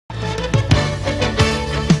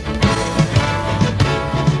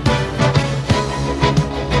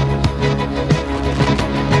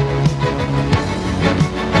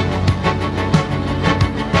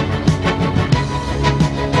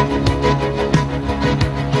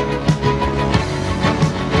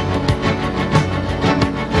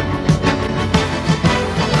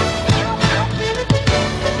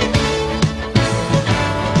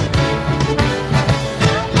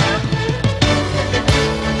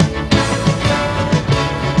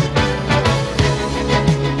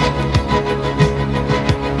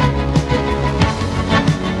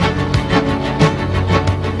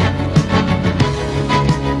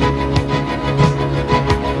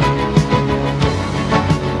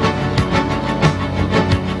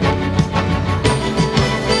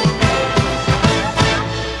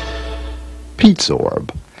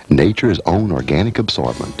PeatSorb, nature's own organic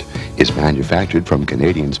absorbent, is manufactured from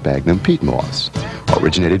Canadian sphagnum peat moss,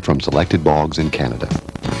 originated from selected bogs in Canada.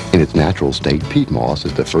 In its natural state, peat moss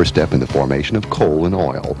is the first step in the formation of coal and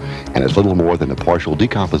oil, and is little more than the partial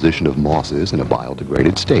decomposition of mosses in a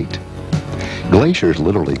biodegraded state. Glaciers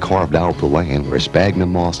literally carved out the land where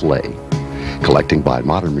sphagnum moss lay. Collecting by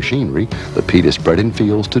modern machinery, the peat is spread in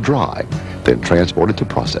fields to dry, then transported to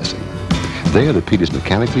processing. There, the peat is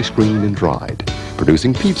mechanically screened and dried,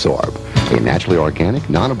 producing PeatSorb, a naturally organic,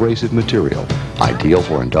 non-abrasive material, ideal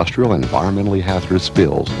for industrial and environmentally hazardous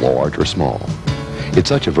spills, large or small. It's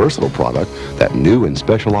such a versatile product that new and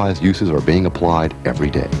specialized uses are being applied every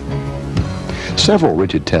day. Several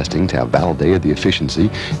rigid testings have validated the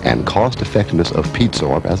efficiency and cost-effectiveness of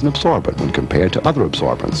PeatSorb as an absorbent when compared to other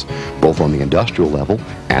absorbents, both on the industrial level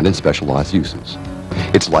and in specialized uses.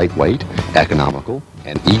 It's lightweight, economical,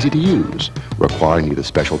 and easy to use, requiring neither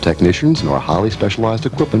special technicians nor highly specialized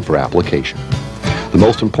equipment for application. The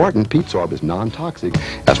most important, PeatSorb is non-toxic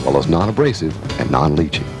as well as non-abrasive and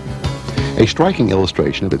non-leaching. A striking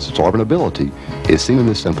illustration of its absorbability is seen in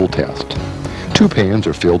this simple test. Two pans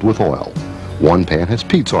are filled with oil. One pan has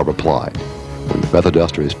PeatSorb applied. When the feather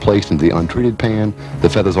duster is placed into the untreated pan, the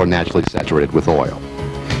feathers are naturally saturated with oil.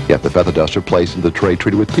 Yet the feather duster placed in the tray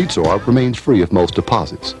treated with PeatSorb remains free of most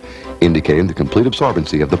deposits, indicating the complete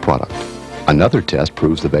absorbency of the product. Another test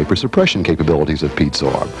proves the vapor suppression capabilities of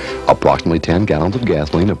PeatSorb. Approximately 10 gallons of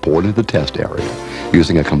gasoline are poured into the test area.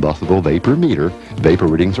 Using a combustible vapor meter, vapor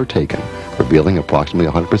readings are taken, revealing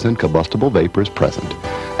approximately 100% combustible vapor is present.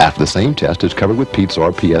 After the same test is covered with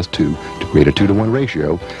PeatSorb PS2 to create a 2-to-1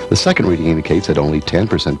 ratio, the second reading indicates that only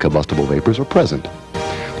 10% combustible vapors are present.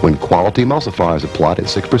 When quality emulsifier is applied at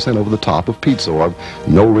 6% over the top of PeatSorb,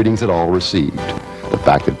 no readings at all received. The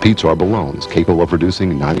fact that PeatSorb alone is capable of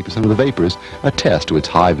producing 90% of the vapors attests to its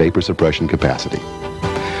high vapor suppression capacity.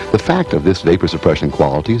 The fact of this vapor suppression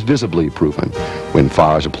quality is visibly proven. When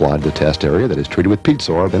fire is applied to the test area that is treated with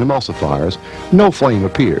PeatSorb and emulsifiers, no flame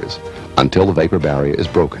appears until the vapor barrier is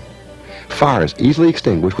broken. Fire is easily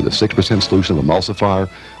extinguished with a 6% solution of emulsifier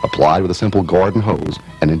applied with a simple garden hose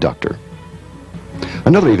and inductor.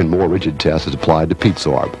 Another even more rigid test is applied to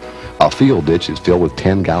PeatSorb. A field ditch is filled with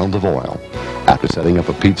 10 gallons of oil. After setting up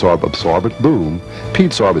a PeatSorb absorbent boom,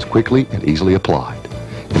 PeatSorb is quickly and easily applied.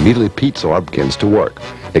 Immediately, PeatSorb begins to work.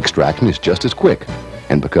 Extraction is just as quick,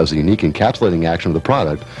 and because of the unique encapsulating action of the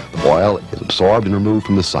product, the oil is absorbed and removed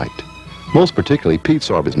from the site. Most particularly,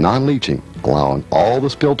 PeatSorb is non-leaching, allowing all the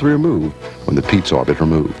spill to be removed when the PeatSorb is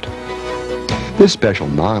removed. This special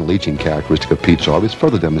non-leaching characteristic of PeatSorb is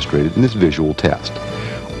further demonstrated in this visual test.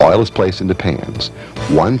 Oil is placed into pans,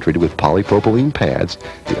 one treated with polypropylene pads,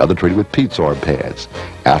 the other treated with PeatSorb pads.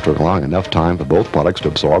 After allowing enough time for both products to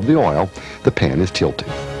absorb the oil, the pan is tilted.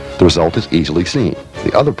 The result is easily seen.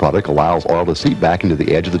 The other product allows oil to seep back into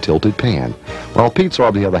the edge of the tilted pan, while PeatSorb,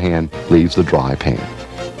 on the other hand, leaves the dry pan.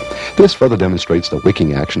 This further demonstrates the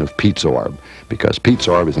wicking action of PeatSorb. Because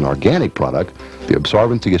PeatSorb is an organic product, the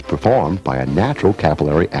absorbency is performed by a natural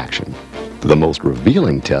capillary action. The most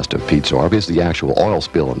revealing test of PeatSorb is the actual oil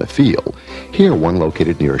spill in the field. Here, one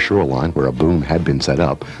located near a shoreline where a boom had been set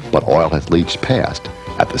up, but oil has leached past.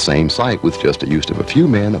 At the same site, with just the use of a few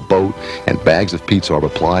men, a boat, and bags of PeatSorb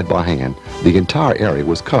applied by hand, the entire area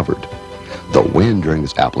was covered. The wind during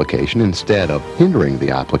this application, instead of hindering the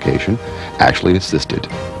application, actually assisted.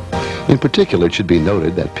 In particular, it should be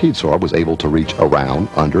noted that PeatSorb was able to reach around,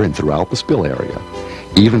 under, and throughout the spill area.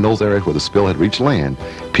 Even in those areas where the spill had reached land,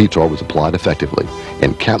 PeatSorb was applied effectively,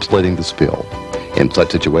 encapsulating the spill. In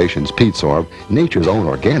such situations, PeatSorb, nature's own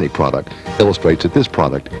organic product, illustrates that this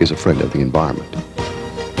product is a friend of the environment.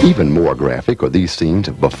 Even more graphic are these scenes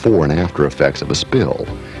of before and after effects of a spill.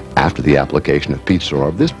 After the application of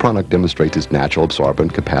PeatSorb, this product demonstrates its natural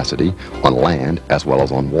absorbent capacity on land as well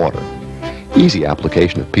as on water. Easy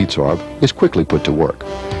application of PeatSorb is quickly put to work.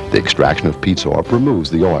 The extraction of PeatSorb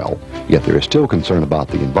removes the oil, yet there is still concern about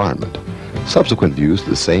the environment. Subsequent views of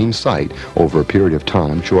the same site over a period of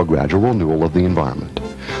time show a gradual renewal of the environment.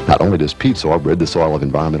 Not only does PeatSorb rid the soil of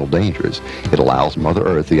environmental dangers, it allows Mother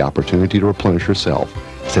Earth the opportunity to replenish herself,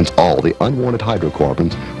 since all the unwanted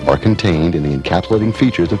hydrocarbons are contained in the encapsulating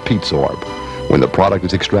features of PeatSorb. When the product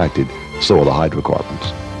is extracted, so are the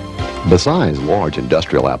hydrocarbons. Besides large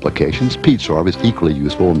industrial applications, PeatSorb is equally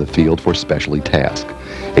useful in the field for specialty tasks.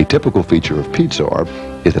 A typical feature of PeatSorb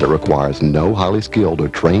is that it requires no highly skilled or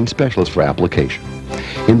trained specialist for application.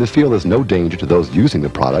 In the field, there's no danger to those using the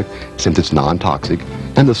product since it's non-toxic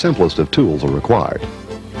and the simplest of tools are required.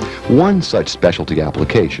 One such specialty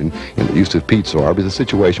application in the use of PeatSorb is a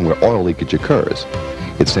situation where oil leakage occurs.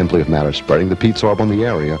 It's simply a matter of spreading the peat sorb on the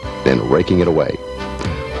area, then raking it away.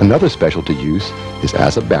 Another specialty use is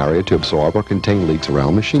as a barrier to absorb or contain leaks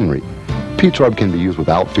around machinery. Peat sorb can be used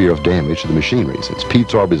without fear of damage to the machinery since peat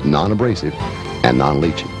sorb is non-abrasive and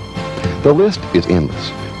non-leaching. The list is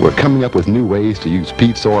endless. We're coming up with new ways to use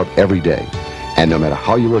peat sorb every day. And no matter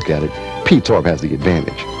how you look at it, peat sorb has the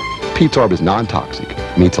advantage. Peat sorb is non-toxic,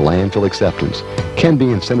 meets a landfill acceptance, can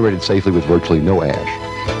be incinerated safely with virtually no ash.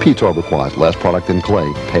 Peat sorb requires less product than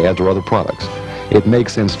clay, pads, or other products. It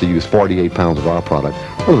makes sense to use 48 pounds of our product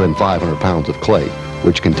rather than 500 pounds of clay,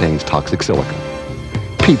 which contains toxic silica.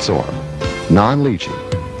 Peat sorb, non-leaching,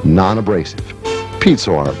 non-abrasive. Peat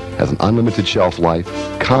sorb has an unlimited shelf life,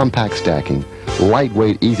 compact stacking,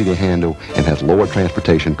 lightweight, easy to handle, and has lower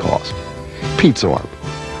transportation costs. Peat sorb,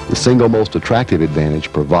 the single most attractive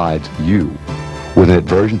advantage, provides you with an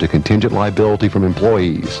aversion to contingent liability from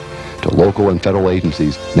employees, to local and federal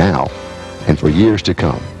agencies now and for years to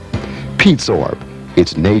come. Peat sorb,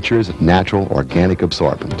 it's nature's natural organic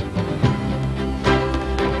absorbent.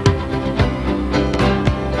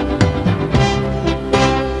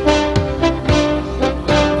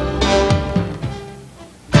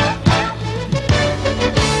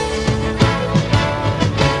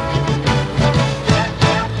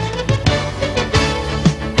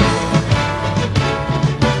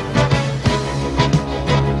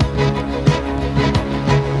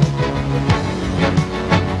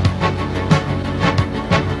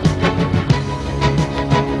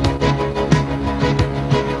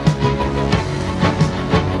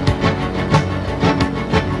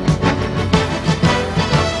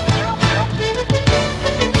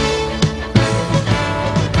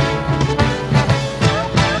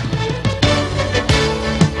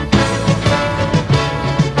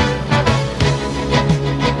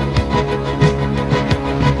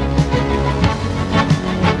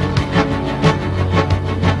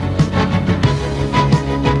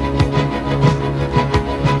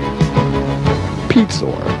 Peat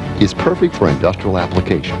sorb is perfect for industrial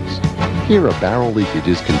applications. Here a barrel leakage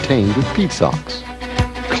is contained with peat socks.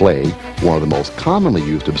 Clay, one of the most commonly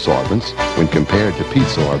used absorbents when compared to peat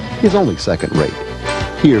sorb, is only second rate.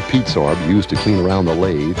 Here peat sorb used to clean around the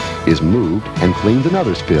lathe is moved and cleans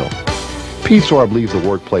another spill. Peat sorb leaves the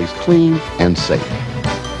workplace clean and safe.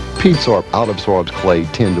 Peat sorb out-absorbs clay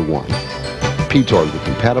 10 to 1. Peat sorb is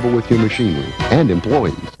compatible with your machinery and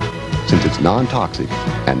employees since it's non-toxic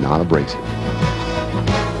and non-abrasive.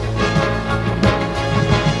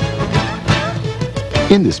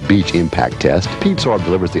 In this beach impact test, peat sorb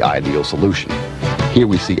delivers the ideal solution. Here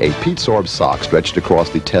we see a peat sorb sock stretched across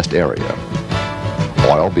the test area.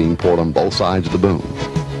 Oil being poured on both sides of the boom.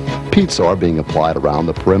 Peat sorb being applied around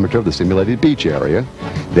the perimeter of the simulated beach area,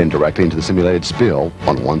 then directly into the simulated spill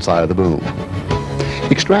on one side of the boom.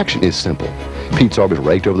 Extraction is simple. Peat sorb is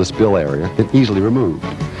raked over the spill area, then easily removed,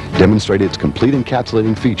 demonstrating its complete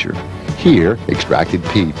encapsulating feature. Here, extracted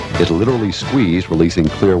peat is literally squeezed, releasing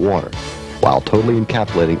clear water, while totally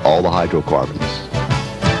encapsulating all the hydrocarbons.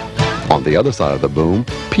 On the other side of the boom,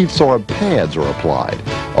 peat sorb pads are applied.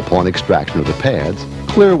 Upon extraction of the pads,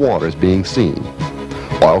 clear water is being seen.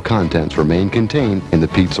 Oil contents remain contained in the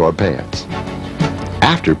peat sorb pads.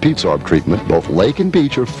 After peat sorb treatment, both lake and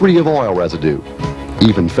beach are free of oil residue.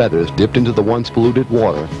 Even feathers dipped into the once polluted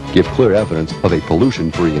water give clear evidence of a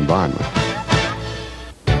pollution-free environment.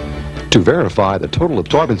 To verify the total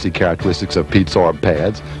absorbency characteristics of peat sorb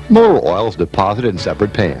pads, motor oil is deposited in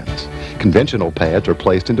separate pans. Conventional pads are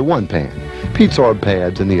placed into one pan, peat sorb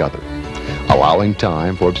pads in the other. Allowing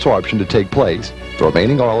time for absorption to take place, the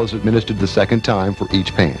remaining oil is administered the second time for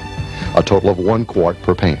each pan, a total of 1 quart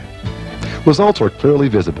per pan. Results are clearly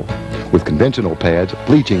visible. With conventional pads,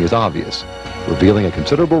 bleaching is obvious, revealing a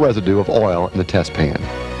considerable residue of oil in the test pan.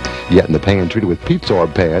 Yet in the pan treated with peat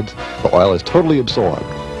sorb pads, the oil is totally absorbed.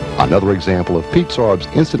 Another example of peat sorb's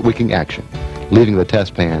instant wicking action, leaving the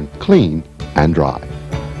test pan clean and dry.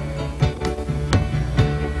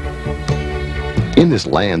 In this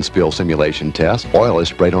land spill simulation test, oil is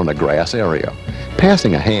sprayed on a grass area.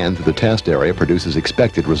 Passing a hand through the test area produces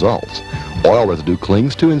expected results. Oil residue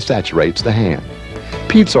clings to and saturates the hand.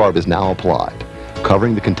 Peat sorb is now applied,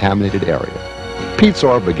 covering the contaminated area. Peat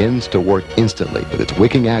sorb begins to work instantly with its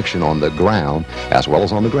wicking action on the ground as well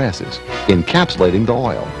as on the grasses, encapsulating the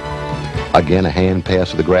oil. Again, a hand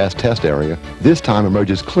passed to the grass test area, this time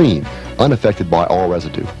emerges clean, unaffected by oil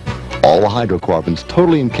residue. All the hydrocarbons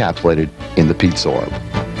totally encapsulated in the peat sorb.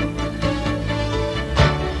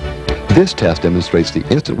 This test demonstrates the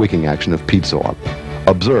instant wicking action of peat sorb.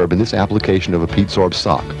 Observe in this application of a peat sorb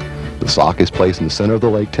sock. The sock is placed in the center of the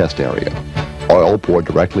lake test area. Oil poured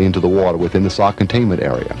directly into the water within the sock containment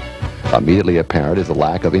area. Immediately apparent is the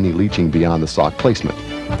lack of any leaching beyond the sock placement.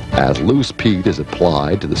 As loose peat is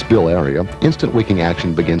applied to the spill area, instant wicking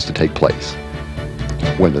action begins to take place.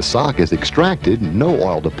 When the sock is extracted, no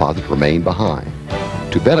oil deposits remain behind.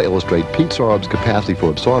 To better illustrate peat sorb's capacity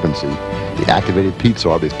for absorbency, the activated peat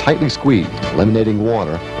sorb is tightly squeezed, eliminating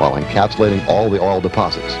water while encapsulating all the oil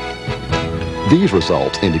deposits. These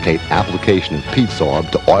results indicate application of peat sorb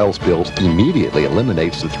to oil spills immediately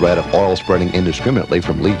eliminates the threat of oil spreading indiscriminately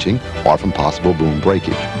from leaching or from possible boom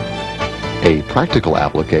breakage. A practical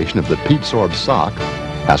application of the peat sorb sock,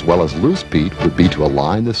 as well as loose peat, would be to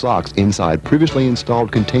align the socks inside previously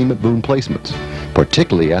installed containment boom placements,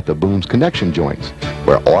 particularly at the boom's connection joints,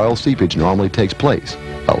 where oil seepage normally takes place,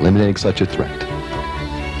 eliminating such a threat.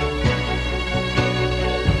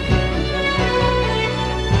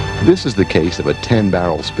 This is the case of a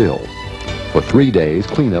 10-barrel spill. For 3 days,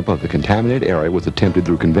 cleanup of the contaminated area was attempted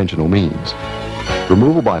through conventional means.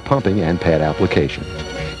 Removal by pumping and pad application.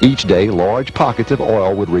 Each day, large pockets of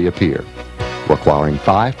oil would reappear, requiring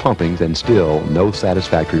 5 pumpings and still no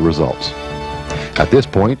satisfactory results. At this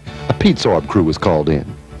point, a peat sorb crew was called in.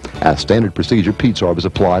 As standard procedure, peat sorb is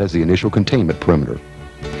applied as the initial containment perimeter.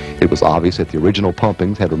 It was obvious that the original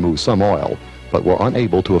pumpings had removed some oil, but were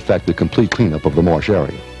unable to effect the complete cleanup of the marsh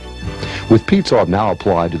area. With peat sorb now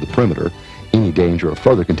applied to the perimeter, any danger of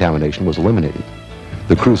further contamination was eliminated.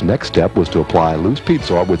 The crew's next step was to apply loose peat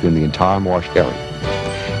sorb within the entire marsh area.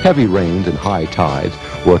 Heavy rains and high tides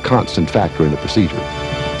were a constant factor in the procedure.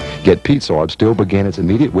 Yet peat sorb still began its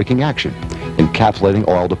immediate wicking action, encapsulating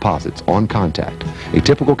oil deposits on contact, a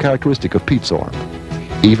typical characteristic of peat sorb.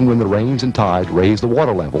 Even when the rains and tides raised the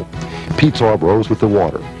water level, peat sorb rose with the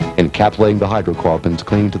water, encapsulating the hydrocarbons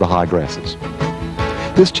clinging to the high grasses.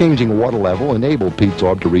 This changing water level enabled peat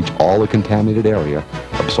sorb to reach all the contaminated area,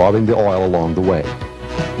 absorbing the oil along the way.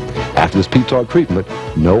 After this peat sorb treatment,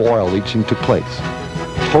 no oil leaching took place.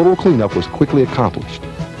 Total cleanup was quickly accomplished.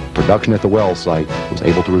 Production at the well site was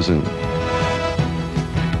able to resume.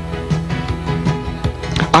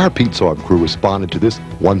 Our peat sorb crew responded to this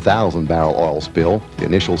 1,000-barrel oil spill. The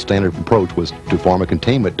initial standard approach was to form a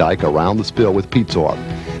containment dike around the spill with peat sorb,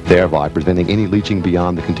 thereby preventing any leaching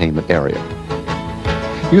beyond the containment area.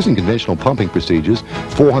 Using conventional pumping procedures,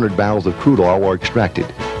 400 barrels of crude oil were extracted.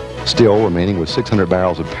 Still remaining was 600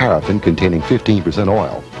 barrels of paraffin containing 15%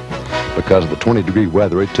 oil. Because of the 20-degree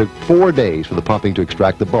weather, it took 4 days for the pumping to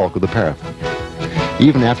extract the bulk of the paraffin.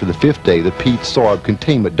 Even after the 5th day, the peat sorb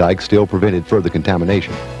containment dike still prevented further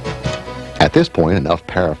contamination. At this point, enough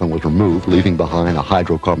paraffin was removed, leaving behind a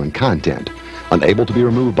hydrocarbon content, unable to be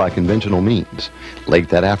removed by conventional means. Late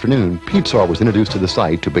that afternoon, peat sorb was introduced to the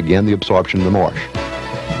site to begin the absorption of the marsh.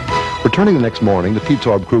 Returning the next morning, the peat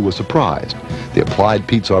sorb crew was surprised. The applied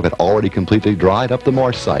peat sorb had already completely dried up the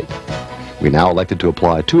marsh site. We now elected to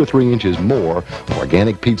apply 2 or 3 inches more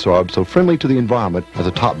organic peat sorb so friendly to the environment as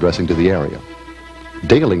a top dressing to the area.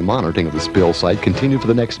 Daily monitoring of the spill site continued for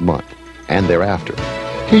the next month and thereafter.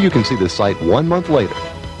 Here you can see the site 1 month later.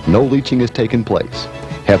 No leaching has taken place.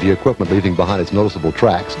 Heavy equipment leaving behind its noticeable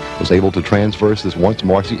tracks was able to traverse this once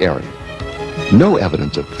marshy area. No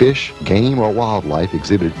evidence of fish, game, or wildlife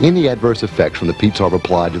exhibited any adverse effects from the peat sorb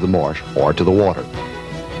applied to the marsh or to the water.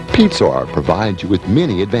 Peat sorb provides you with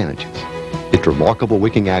many advantages. Its remarkable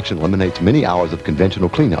wicking action eliminates many hours of conventional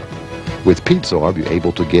cleanup. With peat sorb, you're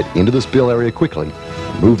able to get into the spill area quickly,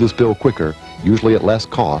 move the spill quicker, usually at less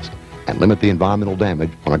cost, and limit the environmental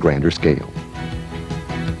damage on a grander scale.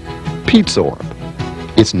 Peat sorb,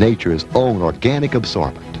 it's nature's own organic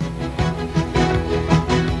absorbent.